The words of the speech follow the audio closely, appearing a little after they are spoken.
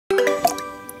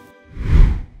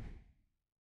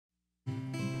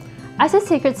Ice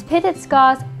Secret's Pitted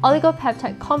Scars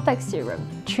Oligopeptide Complex Serum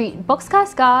treat boxcar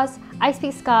scars,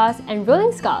 icepick scars, and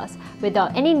rolling scars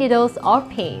without any needles or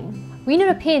pain. We know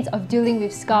the pains of dealing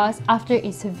with scars after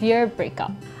a severe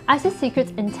breakup. Ice Secret's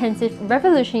intensive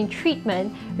revolutionary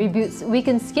treatment rebuilds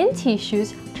weakened skin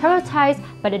tissues traumatized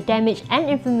by the damage and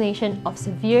inflammation of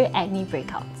severe acne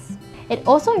breakouts. It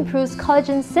also improves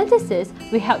collagen synthesis,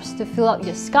 which helps to fill out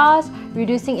your scars,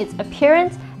 reducing its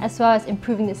appearance as well as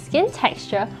improving the skin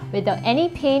texture without any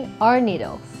pain or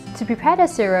needles. To prepare the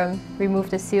serum, remove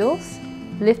the seals,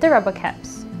 lift the rubber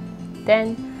caps,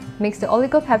 then mix the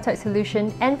oligopeptide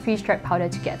solution and freeze-dried powder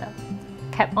together.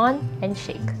 Cap on and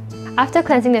shake. After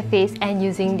cleansing the face and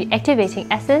using the activating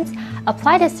essence,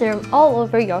 apply the serum all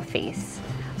over your face.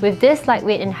 With this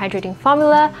lightweight and hydrating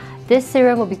formula, this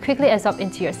serum will be quickly absorbed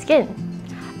into your skin.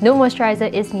 No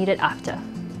moisturizer is needed after.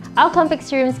 Our complex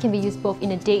serums can be used both in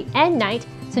the day and night,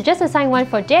 so just assign one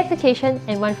for day application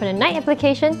and one for the night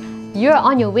application. You're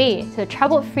on your way to a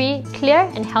trouble-free, clear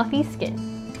and healthy skin.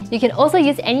 You can also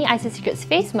use any Ice Secrets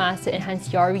face mask to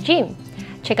enhance your regime.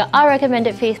 Check out our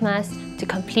recommended face mask to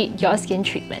complete your skin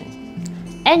treatment.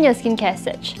 And your skincare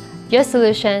search. Your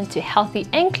solution to healthy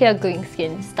and clear glowing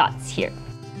skin starts here.